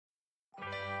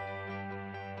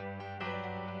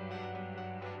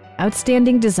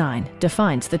Outstanding design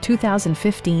defines the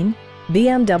 2015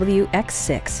 BMW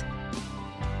X6.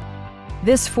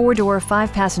 This four-door,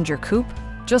 five-passenger coupe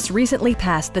just recently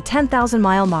passed the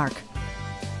 10,000-mile mark.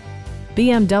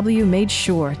 BMW made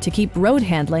sure to keep road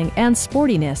handling and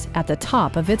sportiness at the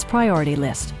top of its priority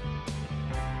list.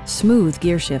 Smooth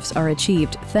gear shifts are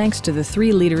achieved thanks to the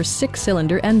 3-liter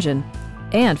six-cylinder engine.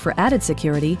 And for added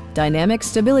security, dynamic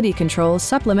stability control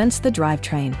supplements the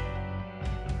drivetrain.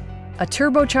 A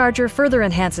turbocharger further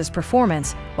enhances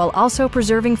performance while also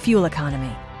preserving fuel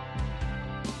economy.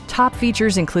 Top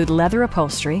features include leather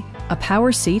upholstery, a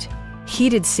power seat,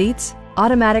 heated seats,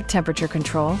 automatic temperature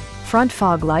control, front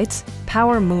fog lights,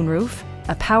 power moonroof,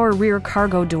 a power rear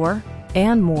cargo door,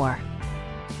 and more.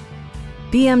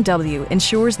 BMW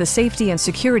ensures the safety and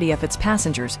security of its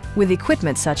passengers with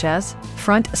equipment such as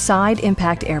front side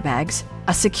impact airbags,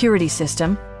 a security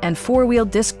system, and four-wheel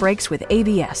disc brakes with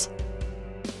ABS.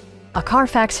 A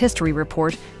Carfax history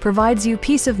report provides you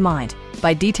peace of mind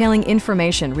by detailing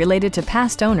information related to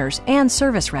past owners and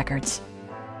service records.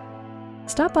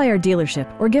 Stop by our dealership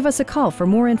or give us a call for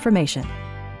more information.